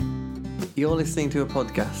You're listening to a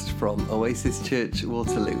podcast from Oasis Church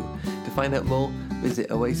Waterloo. To find out more, visit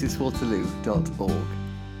oasiswaterloo.org.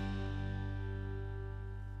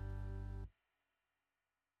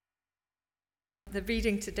 The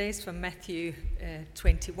reading today is from Matthew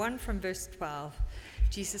 21 from verse 12.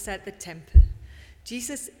 Jesus at the temple.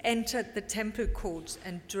 Jesus entered the temple courts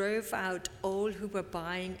and drove out all who were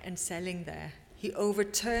buying and selling there. He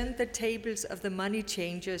overturned the tables of the money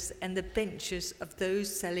changers and the benches of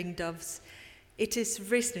those selling doves. "It is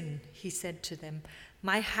written," he said to them,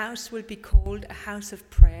 "My house will be called a house of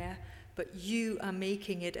prayer, but you are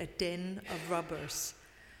making it a den of robbers."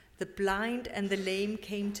 The blind and the lame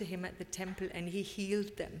came to him at the temple, and he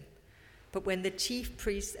healed them. But when the chief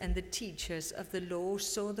priests and the teachers of the law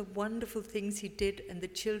saw the wonderful things he did and the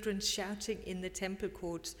children shouting in the temple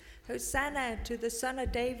courts, "Hosanna to the Son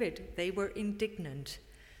of David," they were indignant.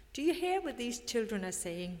 "Do you hear what these children are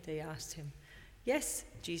saying?" they asked him. "Yes,"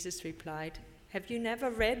 Jesus replied. "Have you never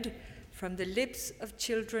read, 'From the lips of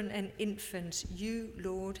children and infants, you,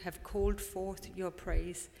 Lord, have called forth your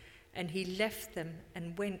praise'?" And he left them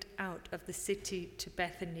and went out of the city to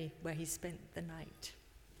Bethany, where he spent the night.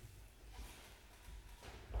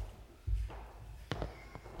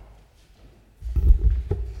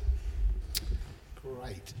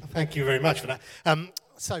 Great. Thank you very much for that.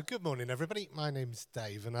 So good morning, everybody. My name's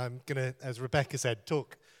Dave, and I'm going to, as Rebecca said,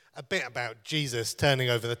 talk a bit about Jesus turning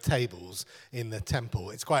over the tables in the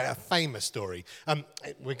temple. It's quite a famous story.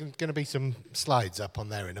 We're going to be some slides up on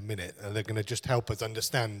there in a minute, and they're going to just help us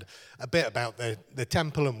understand a bit about the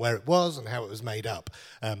temple and where it was and how it was made up.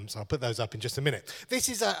 So I'll put those up in just a minute. This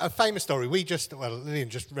is a famous story. Lillian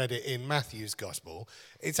just read it in Matthew's Gospel.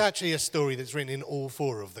 It's actually a story that's written in all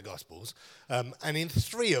four of the Gospels, and in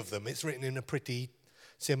three of them it's written in a pretty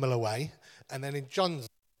similar way, and then in John's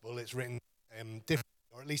Gospel it's written differently.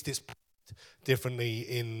 Or at least it's differently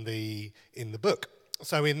in the book.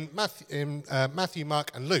 So in Matthew,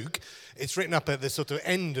 Mark, and Luke, it's written up at the sort of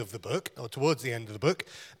end of the book, or towards the end of the book,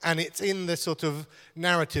 and it's in the sort of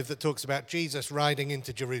narrative that talks about Jesus riding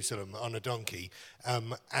into Jerusalem on a donkey,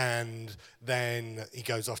 and then he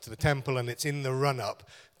goes off to the temple, and it's in the run-up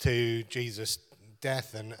to Jesus'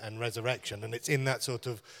 death and resurrection, and it's in that sort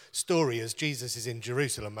of story as Jesus is in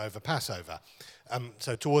Jerusalem over Passover.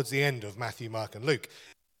 So towards the end of Matthew, Mark, and Luke.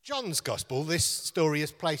 John's Gospel, this story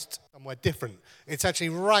is placed somewhere different. It's actually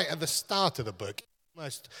right at the start of the book.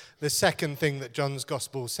 Almost the second thing that John's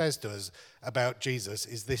Gospel says to us about Jesus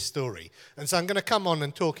is this story. And so I'm going to come on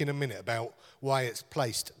and talk in a minute about why it's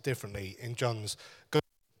placed differently in John's Gospel.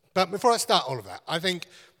 But before I start all of that, I think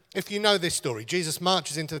if you know this story, Jesus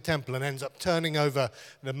marches into the temple and ends up turning over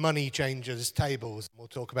the money changers' tables. We'll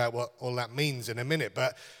talk about what all that means in a minute.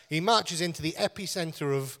 But he marches into the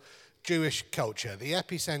epicenter of Jewish culture, the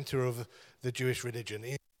epicenter of the Jewish religion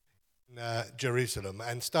in Jerusalem,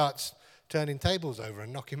 and starts turning tables over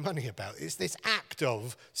and knocking money about. It's this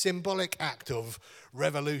symbolic act of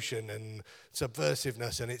revolution and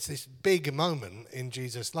subversiveness, and it's this big moment in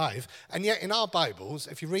Jesus' life. And yet in our Bibles,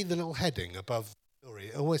 if you read the little heading above story,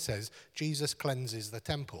 it always says Jesus cleanses the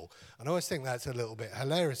temple, and I always think that's a little bit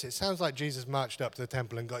hilarious. It sounds like Jesus marched up to the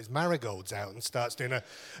temple and got his marigolds out and starts doing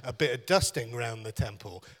a bit of dusting around the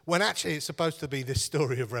temple, when actually it's supposed to be this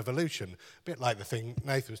story of revolution, a bit like the thing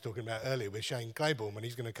Nathan was talking about earlier with Shane Claiborne when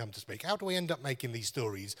he's going to come to speak. How do we end up making these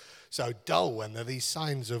stories so dull when they're these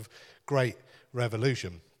signs of great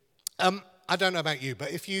revolution? I don't know about you,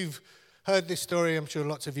 but if you've heard this story, I'm sure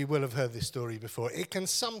lots of you will have heard this story before. It can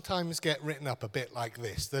sometimes get written up a bit like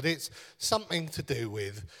this, that it's something to do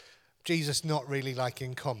with Jesus not really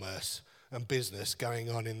liking commerce and business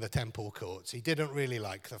going on in the temple courts. He didn't really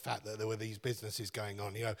like the fact that there were these businesses going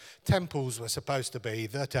on. You know, the temple was supposed to be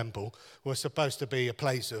a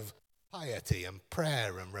place of piety and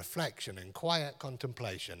prayer and reflection and quiet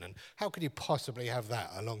contemplation, and how could you possibly have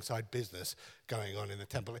that alongside business going on in the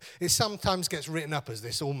temple? It sometimes gets written up as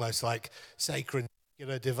this almost like sacred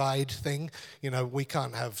secular divide thing. You know, we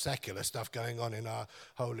can't have secular stuff going on in our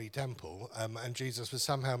holy temple, and Jesus was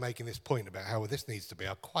somehow making this point about how this needs to be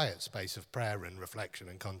a quiet space of prayer and reflection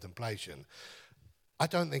and contemplation. I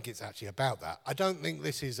don't think it's actually about that. I don't think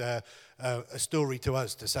this is a story to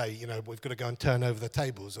us to say, you know, we've got to go and turn over the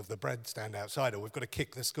tables of the bread stand outside, or we've got to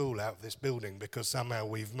kick the school out of this building because somehow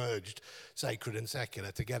we've merged sacred and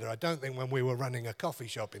secular together. I don't think when we were running a coffee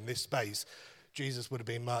shop in this space, Jesus would have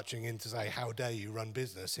been marching in to say, how dare you run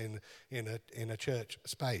business in a church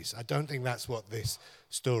space. I don't think that's what this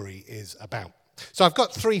story is about. So I've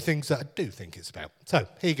got three things that I do think it's about. So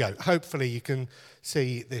here you go. Hopefully you can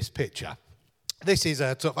see this picture. This is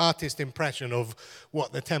a sort of artist impression of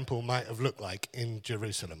what the temple might have looked like in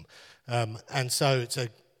Jerusalem. And so it's a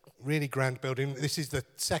really grand building. This is the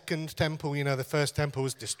second temple. You know, the first temple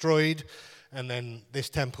was destroyed, and then this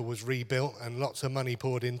temple was rebuilt, and lots of money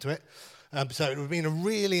poured into it. So it would have been a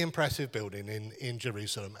really impressive building in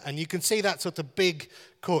Jerusalem. And you can see that sort of big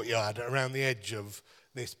courtyard around the edge of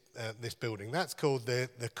this building. That's called the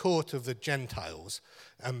Court of the Gentiles.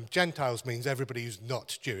 Gentiles means everybody who's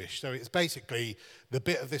not Jewish. So it's basically the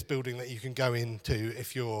bit of this building that you can go into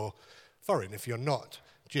if you're foreign, if you're not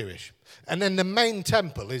Jewish. And then the main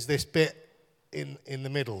temple is this bit in the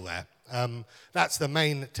middle there. That's the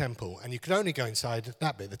main temple, and you could only go inside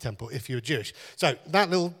that bit of the temple if you were Jewish. So that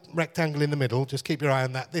little rectangle in the middle, just keep your eye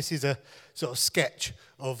on that. This is a sort of sketch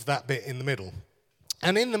of that bit in the middle.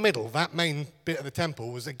 And in the middle, that main bit of the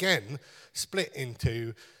temple was again split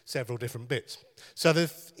into several different bits. So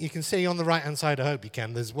you can see on the right-hand side, I hope you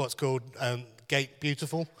can, there's what's called Gate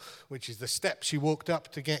Beautiful, which is the steps you walked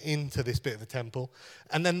up to get into this bit of the temple.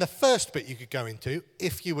 And then the first bit you could go into,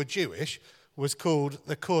 if you were Jewish, was called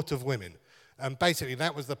the Court of Women. And basically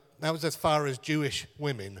that was as far as Jewish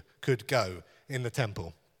women could go in the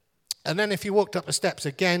temple. And then if you walked up the steps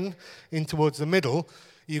again in towards the middle,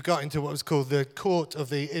 you got into what was called the Court of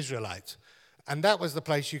the Israelites. And that was the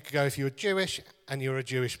place you could go if you were Jewish and you were a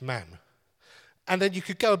Jewish man. And then you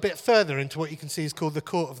could go a bit further into what you can see is called the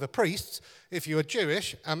Court of the Priests, if you were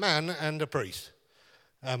Jewish, a man and a priest,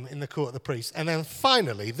 in the Court of the Priests. And then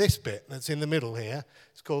finally, this bit that's in the middle here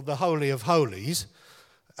is called the Holy of Holies.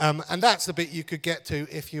 And that's the bit you could get to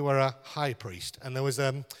if you were a high priest. And there was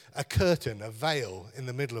a curtain, a veil in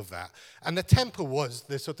the middle of that. And the temple was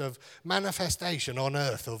the sort of manifestation on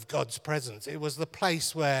earth of God's presence. It was the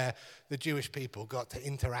place where the Jewish people got to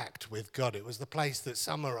interact with God. It was the place that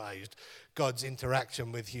summarized God's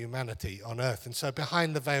interaction with humanity on earth. And so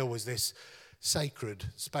behind the veil was this sacred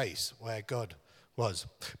space where God was.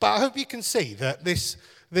 But I hope you can see that this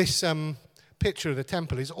picture of the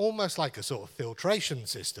temple is almost like a sort of filtration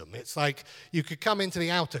system. It's like you could come into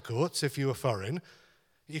the outer courts if you were foreign.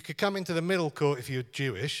 You could come into the middle court if you're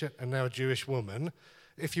Jewish and now a Jewish woman.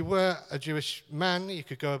 If you were a Jewish man, you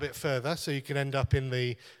could go a bit further, so you could end up in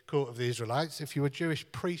the Court of the Israelites. If you were a Jewish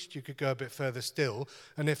priest, you could go a bit further still.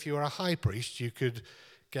 And if you were a high priest, you could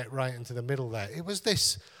get right into the middle there. It was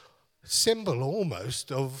this symbol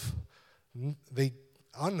almost of the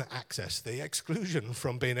unaccess, the exclusion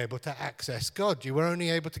from being able to access God. You were only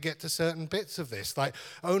able to get to certain bits of this. Like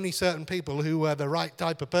only certain people who were the right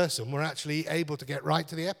type of person were actually able to get right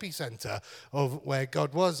to the epicenter of where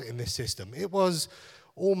God was in this system. It was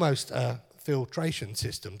almost a filtration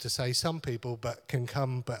system to say some people can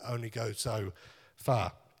come but only go so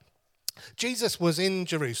far. Jesus was in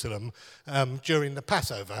Jerusalem during the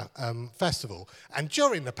Passover festival. And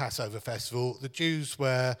during the Passover festival, the Jews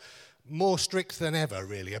were more strict than ever,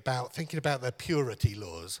 really, about thinking about their purity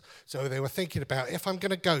laws. So they were thinking about, if I'm going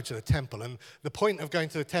to go to the temple, and the point of going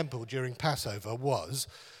to the temple during Passover was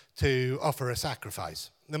to offer a sacrifice.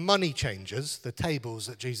 The money changers, the tables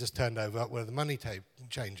that Jesus turned over were the money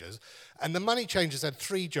changers, and the money changers had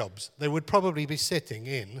three jobs. They would probably be sitting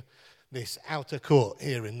in this outer court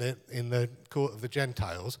here in the Court of the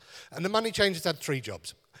Gentiles, and the money changers had three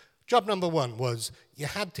jobs. Job number one was you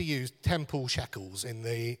had to use temple shekels in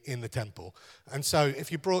the temple. And so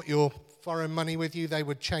if you brought your foreign money with you, they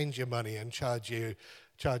would change your money and charge you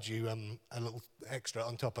a little extra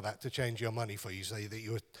on top of that to change your money for you so that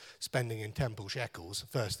you were spending in temple shekels,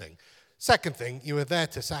 first thing. Second thing, you were there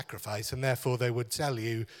to sacrifice, and therefore they would sell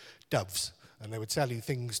you doves and they would sell you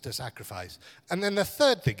things to sacrifice. And then the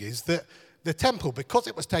third thing is that the temple, because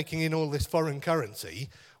it was taking in all this foreign currency,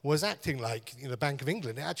 was acting like the Bank of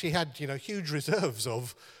England. It actually had huge reserves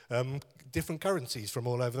of different currencies from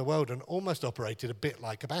all over the world and almost operated a bit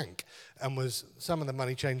like a bank. And some of the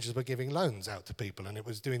money changers were giving loans out to people, and it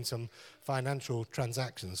was doing some financial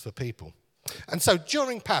transactions for people. And so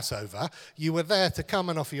during Passover, you were there to come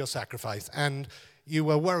and offer your sacrifice, and you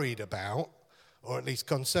were worried about, or at least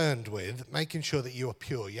concerned with, making sure that you were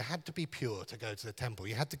pure. You had to be pure to go to the temple.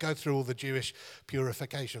 You had to go through all the Jewish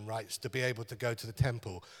purification rites to be able to go to the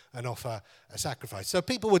temple and offer a sacrifice. So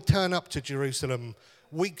people would turn up to Jerusalem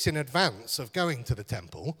weeks in advance of going to the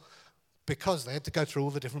temple because they had to go through all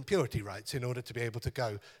the different purity rites in order to be able to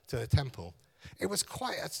go to the temple. It was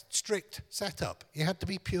quite a strict setup. You had to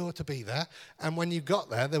be pure to be there. And when you got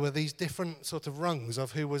there were these different sort of rungs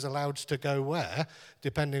of who was allowed to go where,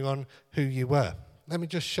 depending on who you were. Let me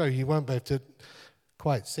just show you. You won't be able to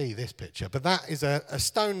quite see this picture. But that is a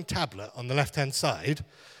stone tablet on the left-hand side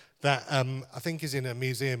that I think is in a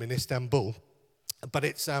museum in Istanbul. But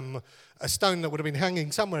it's a stone that would have been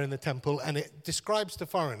hanging somewhere in the temple, and it describes to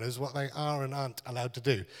foreigners what they are and aren't allowed to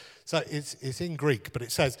do. So it's in Greek, but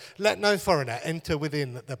it says, "Let no foreigner enter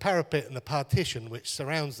within the parapet and the partition which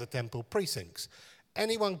surrounds the temple precincts.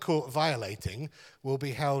 Anyone caught violating will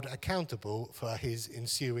be held accountable for his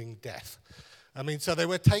ensuing death." I mean, so they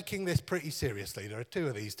were taking this pretty seriously. There are two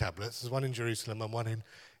of these tablets. There's one in Jerusalem and one in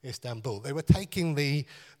Istanbul. They were taking the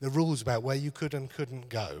rules about where you could and couldn't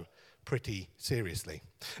go pretty seriously.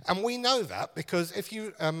 And we know that because if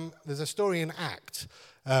you, there's a story in Acts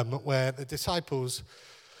where the disciples,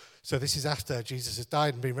 so this is after Jesus has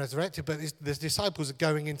died and been resurrected, but the disciples are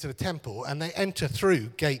going into the temple and they enter through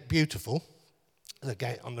Gate Beautiful, the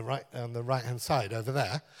gate on the right-hand side over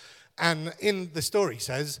there. And in the story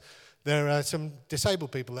says there are some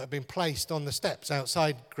disabled people that have been placed on the steps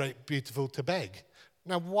outside Gate Beautiful to beg.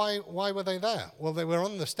 Now, why were they there? Well, they were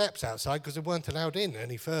on the steps outside because they weren't allowed in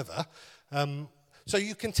any further. So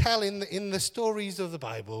you can tell in the stories of the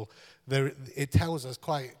Bible, it tells us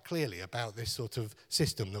quite clearly about this sort of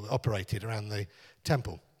system that operated around the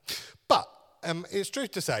temple. But it's true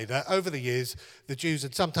to say that over the years, the Jews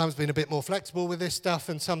had sometimes been a bit more flexible with this stuff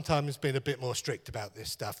and sometimes been a bit more strict about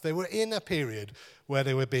this stuff. They were in a period where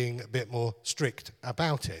they were being a bit more strict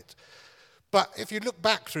about it. But if you look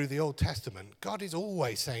back through the Old Testament, God is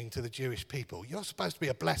always saying to the Jewish people, you're supposed to be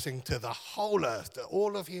a blessing to the whole earth, to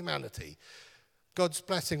all of humanity. God's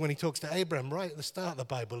blessing when he talks to Abraham right at the start of the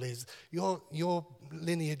Bible is your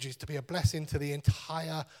lineage is to be a blessing to the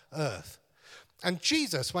entire earth. And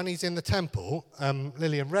Jesus, when he's in the temple,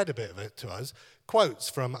 Lillian read a bit of it to us, quotes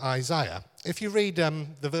from Isaiah. If you read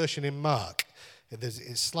the version in Mark,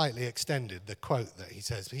 it's slightly extended, the quote that he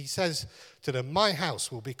says to them, "My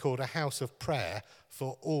house will be called a house of prayer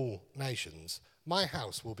for all nations." My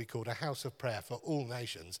house will be called a house of prayer for all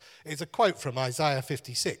nations. It's a quote from Isaiah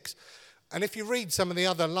 56. And if you read some of the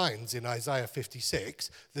other lines in Isaiah 56,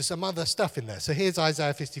 there's some other stuff in there. So here's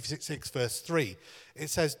Isaiah 56, verse 3. It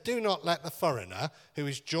says, "Do not let the foreigner who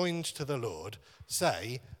is joined to the Lord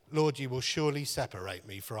say, 'Lord, you will surely separate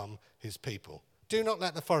me from his people.'" Do not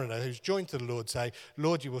let the foreigner who's joined to the Lord say,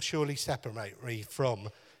 "Lord, you will surely separate me from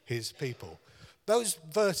his people." Those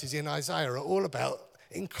verses in Isaiah are all about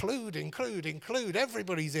include.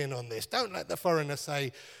 Everybody's in on this. Don't let the foreigner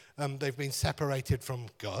say they've been separated from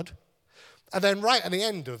God. And then right at the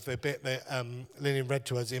end of the bit that Lillian read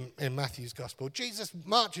to us in Matthew's Gospel, Jesus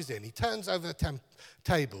marches in. He turns over the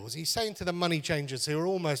tables. He's saying to the money changers who are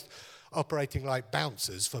almost operating like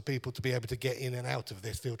bouncers for people to be able to get in and out of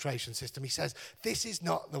this filtration system, he says, this is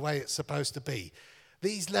not the way it's supposed to be.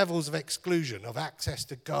 These levels of exclusion of access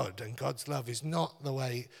to God and God's love is not the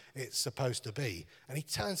way it's supposed to be. And he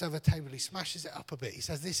turns over the table, he smashes it up a bit. He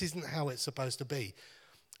says, this isn't how it's supposed to be.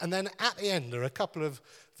 And then at the end, there are a couple of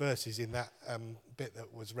verses in that bit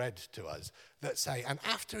that was read to us that say, and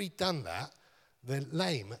after he'd done that, the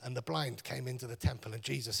lame and the blind came into the temple and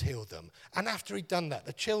Jesus healed them. And after he'd done that,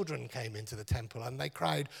 the children came into the temple and they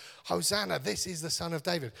cried, "Hosanna, this is the Son of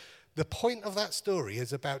David." The point of that story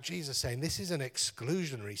is about Jesus saying this is an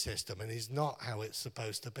exclusionary system and is not how it's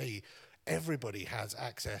supposed to be. Everybody has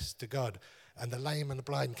access to God. And the lame and the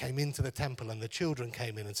blind came into the temple and the children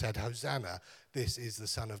came in and said, "Hosanna, this is the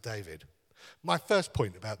Son of David." My first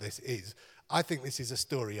point about this is, I think this is a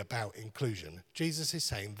story about inclusion. Jesus is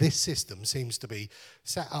saying this system seems to be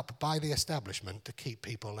set up by the establishment to keep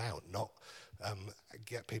people out, not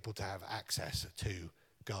get people to have access to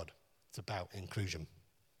God. It's about inclusion.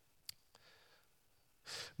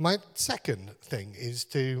 My second thing is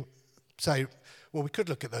to say, well, we could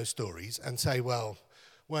look at those stories and say, well,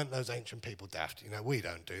 weren't those ancient people daft? You know, we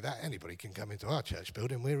don't do that. Anybody can come into our church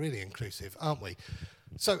building. We're really inclusive, aren't we?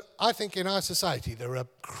 So I think in our society there are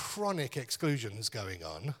chronic exclusions going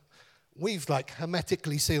on. We've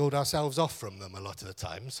hermetically sealed ourselves off from them a lot of the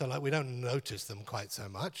time, so we don't notice them quite so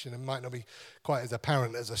much, and it might not be quite as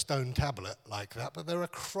apparent as a stone tablet like that, but there are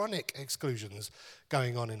chronic exclusions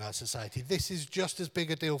going on in our society. This is just as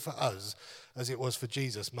big a deal for us as it was for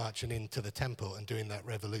Jesus marching into the temple and doing that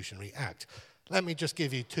revolutionary act. Let me just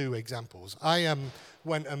give you two examples. I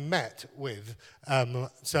went and met with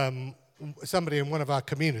somebody in one of our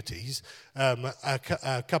communities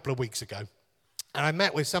a couple of weeks ago. And I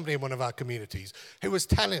met with somebody in one of our communities who was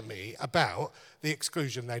telling me about the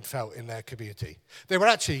exclusion they'd felt in their community. They were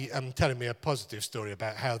actually telling me a positive story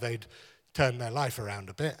about how they'd turned their life around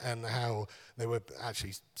a bit and how they were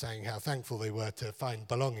actually saying how thankful they were to find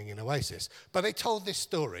belonging in Oasis. But they told this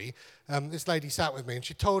story. This lady sat with me and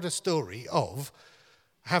she told a story of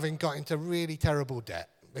having got into really terrible debt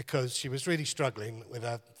because she was really struggling with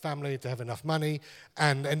her family to have enough money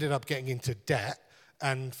and ended up getting into debt.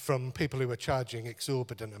 and from people who were charging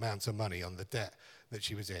exorbitant amounts of money on the debt that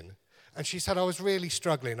she was in. And she said, I was really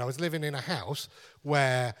struggling. I was living in a house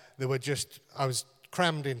where I was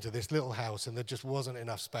crammed into this little house and there just wasn't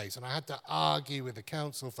enough space. And I had to argue with the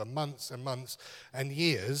council for months and months and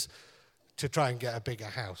years to try and get a bigger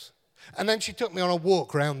house. And then she took me on a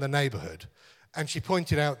walk around the neighbourhood and she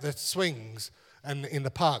pointed out the swings and in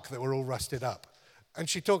the park that were all rusted up. And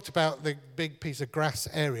she talked about the big piece of grass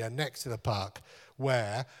area next to the park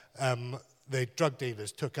where the drug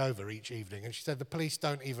dealers took over each evening. And she said the police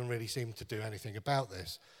don't even really seem to do anything about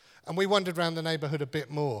this. And we wandered around the neighbourhood a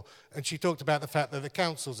bit more. And she talked about the fact that the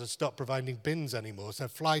councils had stopped providing bins anymore. So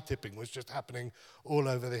fly tipping was just happening all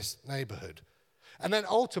over this neighbourhood. And then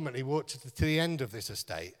ultimately walked to the end of this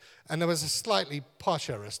estate. And there was a slightly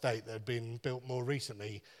posher estate that had been built more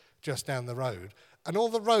recently just down the road. And all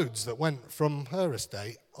the roads that went from her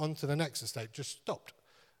estate onto the next estate just stopped.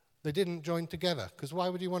 They didn't join together, because why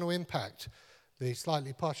would you want to impact the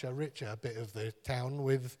slightly posher, richer bit of the town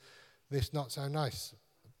with this not so nice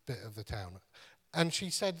bit of the town? And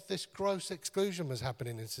she said this gross exclusion was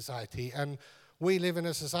happening in society, and we live in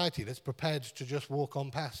a society that's prepared to just walk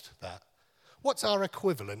on past that. What's our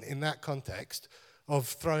equivalent in that context of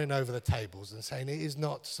throwing over the tables and saying it is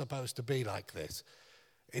not supposed to be like this?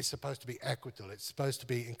 It's supposed to be equitable. It's supposed to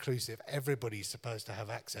be inclusive. Everybody's supposed to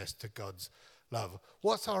have access to God's love.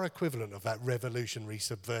 What's our equivalent of that revolutionary,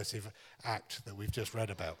 subversive act that we've just read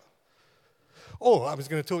about? Or I was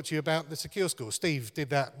going to talk to you about the secure school. Steve did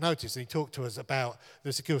that notice and he talked to us about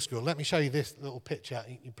the secure school. Let me show you this little picture.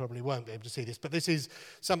 You probably won't be able to see this, but this is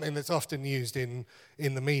something that's often used in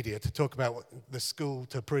the media to talk about the school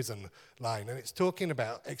to prison line. And it's talking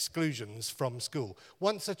about exclusions from school.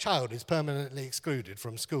 Once a child is permanently excluded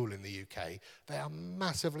from school in the UK, they are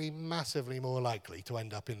massively, massively more likely to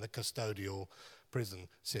end up in the custodial prison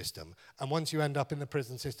system. And once you end up in the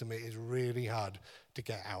prison system, it is really hard to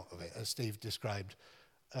get out of it, as Steve described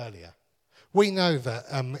earlier. We know that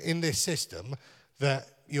in this system that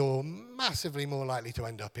you're massively more likely to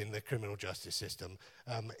end up in the criminal justice system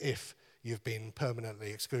if you've been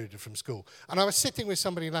permanently excluded from school. And I was sitting with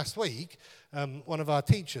somebody last week, one of our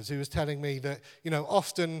teachers, who was telling me that,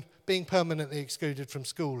 often being permanently excluded from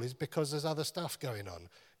school is because there's other stuff going on.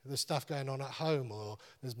 There's stuff going on at home, or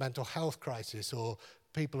there's mental health crisis, or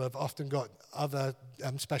people have often got other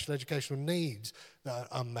special educational needs that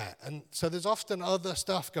are unmet. And so there's often other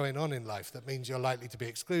stuff going on in life that means you're likely to be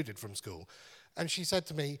excluded from school. And she said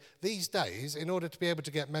to me, these days, in order to be able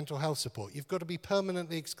to get mental health support, you've got to be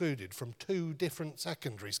permanently excluded from 2 different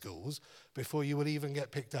secondary schools before you will even get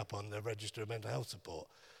picked up on the register of mental health support.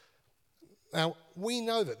 Now, we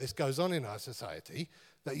know that this goes on in our society,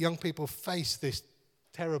 that young people face this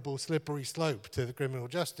terrible slippery slope to the criminal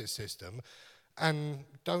justice system and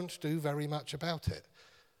don't do very much about it.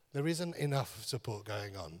 There isn't enough support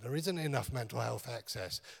going on. There isn't enough mental health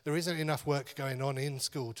access. There isn't enough work going on in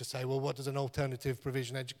school to say, well, what does an alternative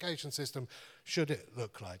provision education system should it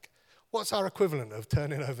look like? What's our equivalent of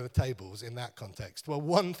turning over the tables in that context? Well,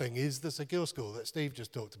 one thing is the secure school that Steve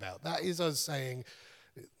just talked about. That is us saying,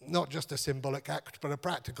 not just a symbolic act, but a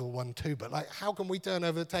practical one too. But how can we turn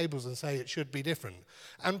over the tables and say it should be different?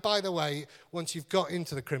 And by the way, once you've got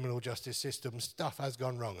into the criminal justice system, stuff has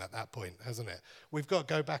gone wrong at that point, hasn't it? We've got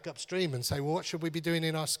to go back upstream and say, well, what should we be doing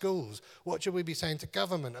in our schools? What should we be saying to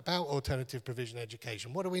government about alternative provision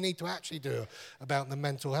education? What do we need to actually do about the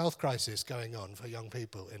mental health crisis going on for young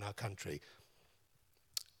people in our country?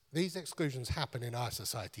 These exclusions happen in our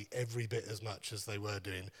society every bit as much as they were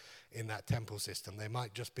doing in that temple system. They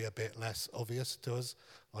might just be a bit less obvious to us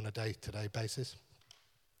on a day-to-day basis.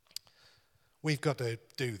 We've got to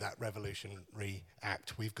do that revolutionary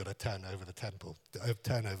act. We've got to turn over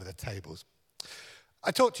the tables. I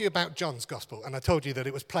talked to you about John's Gospel, and I told you that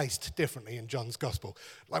it was placed differently in John's Gospel.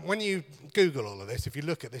 Like when you Google all of this, if you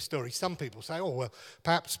look at this story, some people say, oh, well,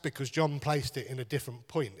 perhaps because John placed it in a different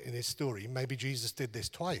point in his story, maybe Jesus did this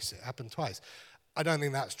twice, it happened twice. I don't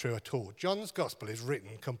think that's true at all. John's Gospel is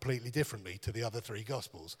written completely differently to the other 3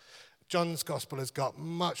 Gospels. John's Gospel has got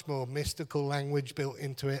much more mystical language built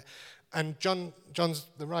into it, and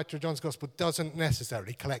the writer of John's Gospel doesn't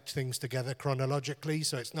necessarily collect things together chronologically,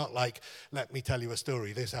 so it's not like, let me tell you a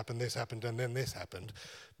story, this happened, and then this happened.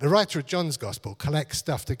 The writer of John's Gospel collects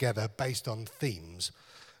stuff together based on themes.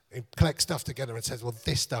 It collects stuff together and says, well,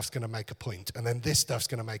 this stuff's going to make a point, and then this stuff's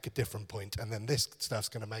going to make a different point, and then this stuff's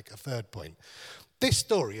going to make a third point. This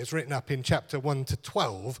story is written up in chapter 1 to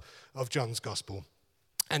 12 of John's Gospel.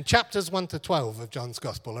 And chapters 1 to 12 of John's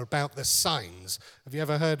Gospel are about the signs. Have you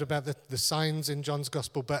ever heard about the signs in John's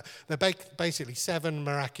Gospel? But they're basically 7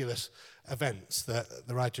 miraculous events that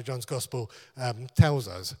the writer of John's Gospel tells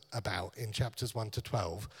us about in chapters 1 to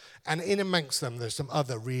 12. And in amongst them, there's some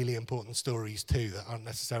other really important stories too that aren't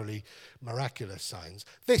necessarily miraculous signs.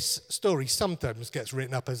 This story sometimes gets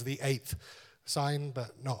written up as the 8th sign,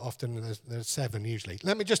 but not often. There's 7 usually.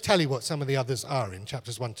 Let me just tell you what some of the others are in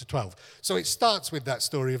chapters 1 to 12. So it starts with that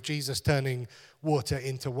story of Jesus turning water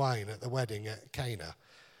into wine at the wedding at Cana.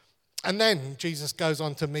 And then Jesus goes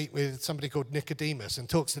on to meet with somebody called Nicodemus and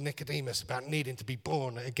talks to Nicodemus about needing to be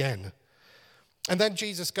born again. And then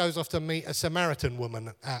Jesus goes off to meet a Samaritan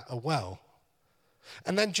woman at a well.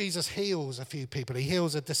 And then Jesus heals a few people. He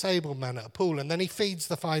heals a disabled man at a pool, and then he feeds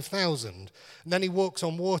the 5,000. And then he walks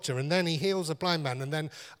on water, and then he heals a blind man, and then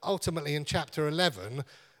ultimately in chapter 11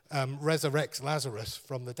 resurrects Lazarus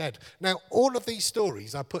from the dead. Now, all of these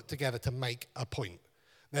stories are put together to make a point.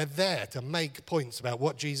 They're there to make points about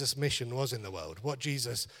what Jesus' mission was in the world, what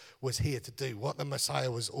Jesus was here to do, what the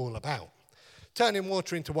Messiah was all about. Turning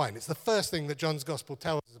water into wine. It's the first thing that John's Gospel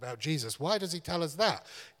tells us about Jesus. Why does he tell us that?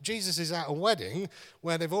 Jesus is at a wedding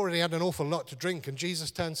where they've already had an awful lot to drink, and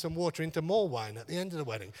Jesus turns some water into more wine at the end of the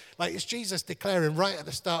wedding. Like, it's Jesus declaring right at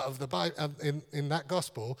the start of the Bible, in that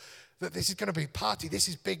Gospel, that this is going to be a party. This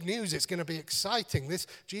is big news. It's going to be exciting.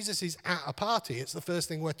 Jesus is at a party. It's the first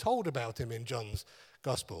thing we're told about him in John's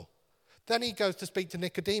Gospel. Then he goes to speak to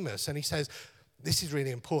Nicodemus, and he says, this is really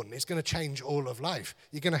important. It's going to change all of life.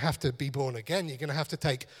 You're going to have to be born again. You're going to have to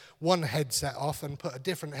take one headset off and put a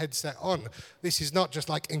different headset on. This is not just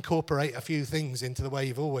like incorporate a few things into the way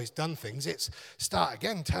you've always done things. It's start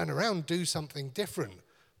again, turn around, do something different.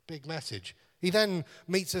 Big message. He then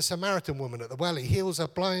meets a Samaritan woman at the well. He heals a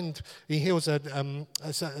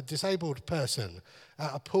disabled person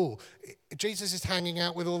at a pool. Jesus is hanging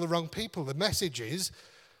out with all the wrong people. The message is,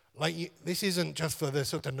 this isn't just for the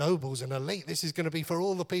sort of nobles and elite. This is going to be for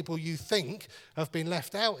all the people you think have been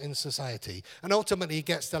left out in society. And ultimately he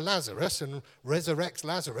gets to Lazarus and resurrects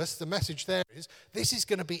Lazarus. The message there is, this is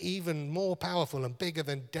going to be even more powerful and bigger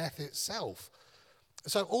than death itself.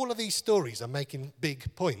 So all of these stories are making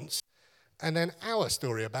big points. And then our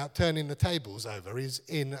story about turning the tables over is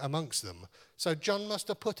in amongst them. So John must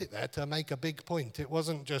have put it there to make a big point. It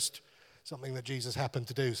wasn't just something that Jesus happened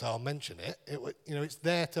to do, so I'll mention it. It's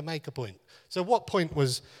there to make a point. So what point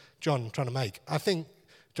was John trying to make? I think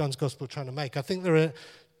John's Gospel trying to make. I think there are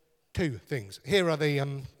 2 things. Here are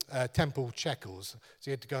the temple shekels.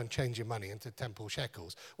 So you had to go and change your money into temple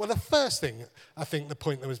shekels. Well, the first thing, I think the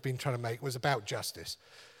point that was being trying to make was about justice.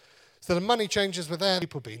 So the money changers were there,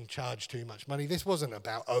 people being charged too much money. This wasn't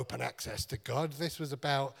about open access to God. This was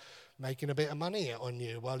about making a bit of money on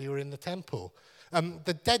you while you were in the temple.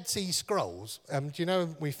 The Dead Sea Scrolls, do you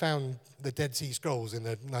know we found the Dead Sea Scrolls in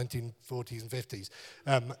the 1940s and 50s?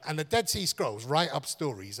 And the Dead Sea Scrolls write up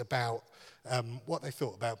stories about what they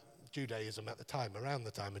thought about Judaism at the time, around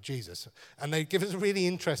the time of Jesus. And they give us a really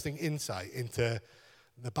interesting insight into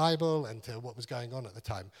the Bible and to what was going on at the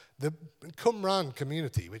time. The Qumran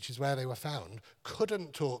community, which is where they were found,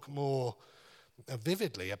 couldn't talk more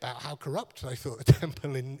vividly about how corrupt they thought the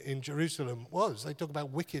temple in Jerusalem was. They talk about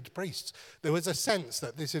wicked priests. There was a sense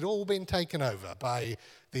that this had all been taken over by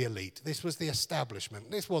the elite. This was the establishment.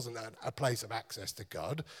 This wasn't a place of access to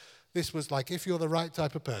God. This was like, if you're the right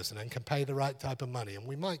type of person and can pay the right type of money, and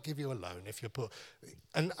we might give you a loan if you're poor.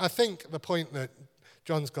 And I think the point that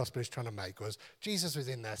John's Gospel is trying to make was Jesus was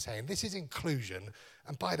in there saying, this is inclusion,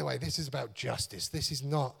 and by the way, this is about justice. This is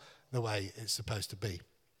not the way it's supposed to be.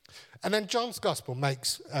 And then John's Gospel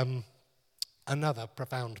makes another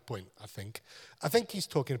profound point, I think. I think he's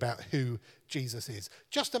talking about who Jesus is.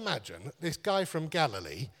 Just imagine this guy from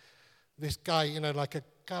Galilee, this guy, like a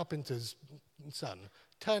carpenter's son,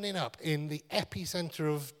 turning up in the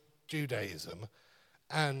epicenter of Judaism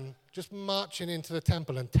and just marching into the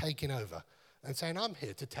temple and taking over and saying, I'm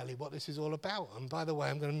here to tell you what this is all about. And by the way,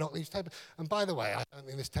 I'm going to knock these tables. And by the way, I don't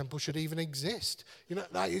think this temple should even exist.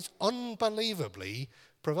 That is unbelievably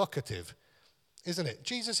provocative, isn't it?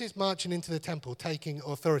 Jesus is marching into the temple, taking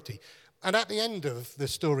authority. And at the end of the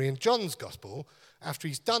story in John's Gospel, after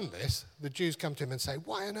he's done this, the Jews come to him and say,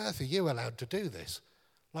 why on earth are you allowed to do this?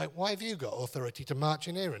 Why have you got authority to march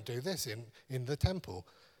in here and do this in the temple?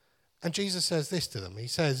 And Jesus says this to them. He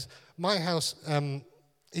says, my house,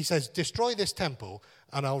 he says, destroy this temple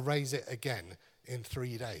and I'll raise it again in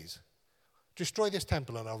 3 days. Destroy this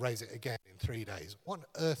temple and I'll raise it again in 3 days. What on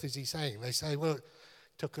earth is he saying? They say, well,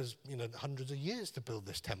 took us, hundreds of years to build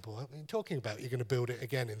this temple. What are you talking about? You're going to build it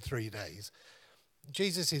again in 3 days.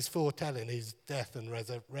 Jesus is foretelling his death and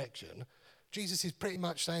resurrection Jesus is pretty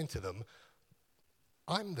much saying to them,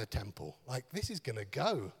 I'm the temple. Like, this is going to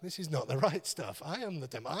go. This is not the right stuff. I am the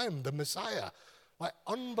temple. I am the Messiah. Like,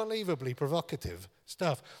 unbelievably provocative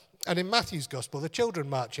stuff. And in Matthew's gospel, the children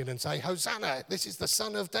march in and say, Hosanna, this is the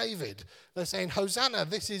Son of David. They're saying, Hosanna,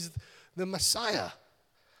 this is the Messiah.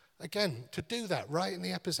 Again, to do that right in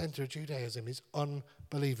the epicenter of Judaism is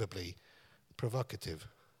unbelievably provocative.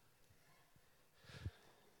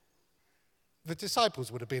 The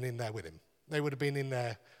disciples would have been in there with him. They would have been in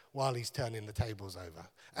there while he's turning the tables over.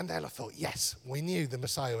 And they'll have thought, yes, we knew the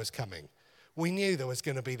Messiah was coming. We knew there was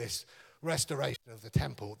going to be this restoration of the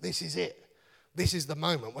temple. This is it. This is the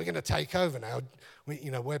moment. We're going to take over now.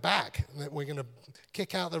 We're back. We're going to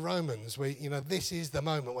kick out the Romans. This is the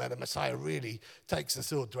moment where the Messiah really takes the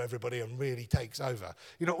sword to everybody and really takes over.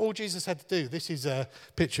 All Jesus had to do, this is a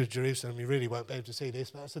picture of Jerusalem. You really won't be able to see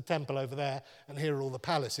this, but that's the temple over there, and here are all the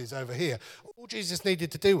palaces over here. All Jesus needed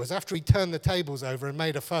to do was, after he turned the tables over and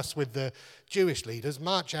made a fuss with the Jewish leaders,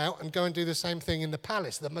 march out and go and do the same thing in the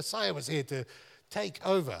palace. The Messiah was here to take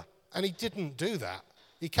over, and he didn't do that.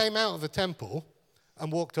 He came out of the temple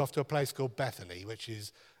and walked off to a place called Bethany, which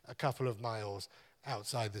is a couple of miles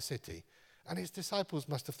outside the city. And his disciples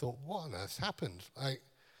must have thought, what on earth happened?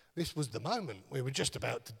 This was the moment. We were just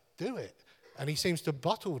about to do it. And he seems to have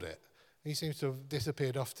bottled it. He seems to have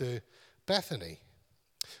disappeared off to Bethany.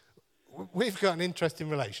 We've got an interesting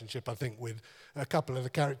relationship, I think, with a couple of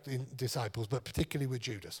the disciples, but particularly with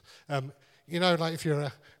Judas. If you're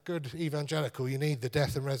a good evangelical, you need the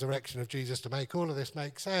death and resurrection of Jesus to make all of this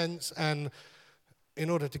make sense. And in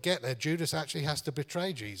order to get there, Judas actually has to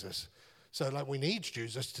betray Jesus. So, we need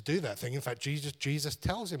Judas to do that thing. In fact, Jesus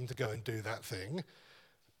tells him to go and do that thing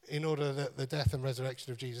in order that the death and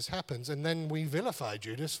resurrection of Jesus happens. And then we vilify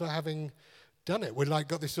Judas for having done it. We're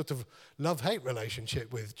got this sort of love-hate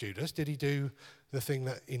relationship with Judas. Did he do the thing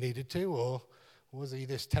that he needed to, or was he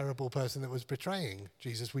this terrible person that was betraying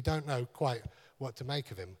Jesus? We don't know quite what to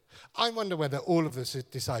make of him. I wonder whether all of the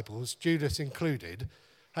disciples, Judas included,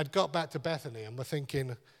 had got back to Bethany and were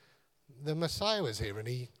thinking, the Messiah was here and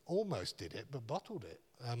he almost did it, but bottled it.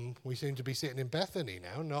 We seem to be sitting in Bethany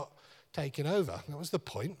now, not taking over. That was the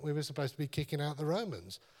point. We were supposed to be kicking out the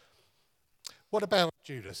Romans. What about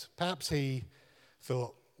Judas? Perhaps he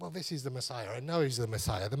thought, well, this is the Messiah. I know he's the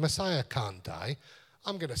Messiah. The Messiah can't die.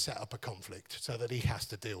 I'm going to set up a conflict so that he has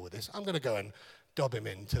to deal with this. I'm going to go and dob him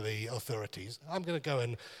into the authorities. I'm going to go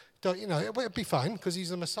and, it'll be fine because he's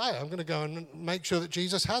the Messiah. I'm going to go and make sure that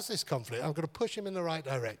Jesus has this conflict. I'm going to push him in the right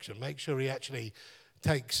direction, make sure he actually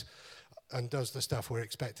takes and does the stuff we're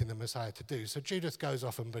expecting the Messiah to do. So Judas goes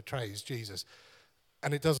off and betrays Jesus,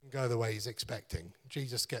 and it doesn't go the way he's expecting.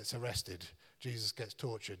 Jesus gets arrested. Jesus gets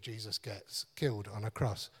tortured. Jesus gets killed on a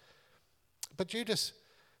cross. But Judas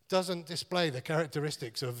doesn't display the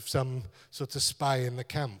characteristics of some sort of spy in the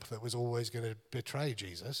camp that was always going to betray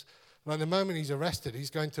Jesus. Like the moment he's arrested, he's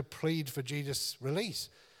going to plead for Jesus' release.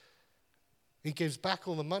 He gives back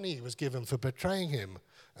all the money he was given for betraying him.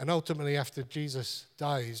 And ultimately, after Jesus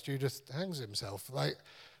dies, Judas hangs himself.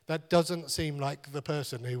 That doesn't seem like the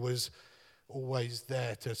person who was always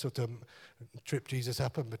there to sort of trip Jesus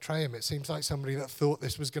up and betray him. It seems like somebody that thought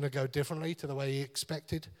this was going to go differently to the way he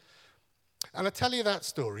expected. And I tell you that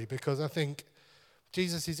story because I think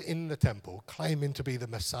Jesus is in the temple, claiming to be the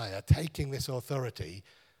Messiah, taking this authority,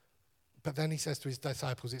 but then he says to his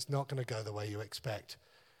disciples, it's not going to go the way you expect.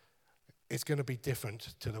 It's going to be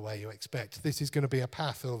different to the way you expect. This is going to be a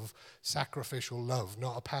path of sacrificial love,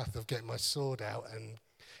 not a path of getting my sword out and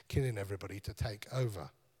killing everybody to take over.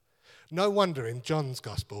 No wonder in John's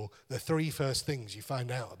gospel, the three first things you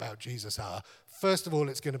find out about Jesus are, first of all,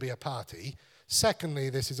 it's going to be a party. Secondly,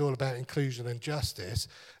 this is all about inclusion and justice.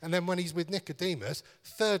 And then when he's with Nicodemus,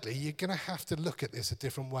 thirdly, you're going to have to look at this a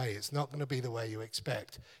different way. It's not going to be the way you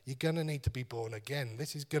expect. You're going to need to be born again.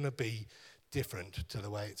 This is going to be different to the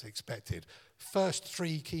way it's expected. First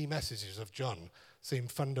three key messages of John seem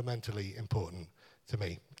fundamentally important to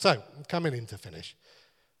me. So, coming in to finish.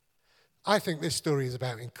 I think this story is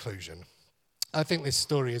about inclusion. I think this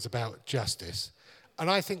story is about justice. And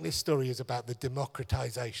I think this story is about the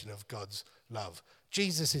democratization of God's love.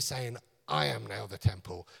 Jesus is saying, I am now the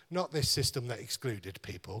temple, not this system that excluded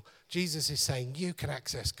people. Jesus is saying, you can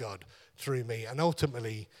access God through me. And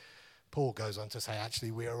ultimately, Paul goes on to say,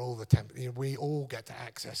 actually, we are all the temple. We all get to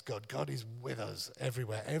access God. God is with us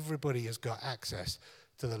everywhere. Everybody has got access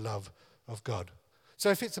to the love of God. So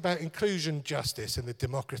if it's about inclusion, justice, and the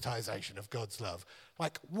democratization of God's love,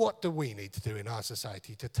 what do we need to do in our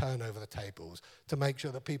society to turn over the tables, to make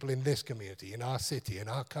sure that people in this community, in our city, in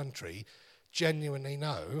our country, genuinely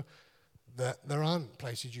know that there aren't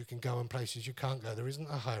places you can go and places you can't go. There isn't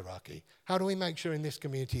a hierarchy. How do we make sure in this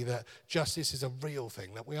community that justice is a real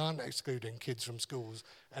thing, that we aren't excluding kids from schools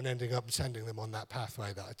and ending up sending them on that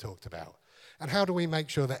pathway that I talked about? And how do we make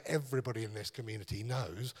sure that everybody in this community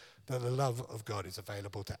knows that the love of God is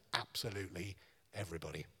available to absolutely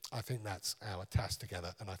everybody? I think that's our task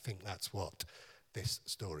together, and I think that's what this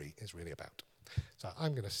story is really about. So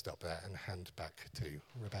I'm going to stop there and hand back to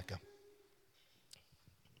Rebecca.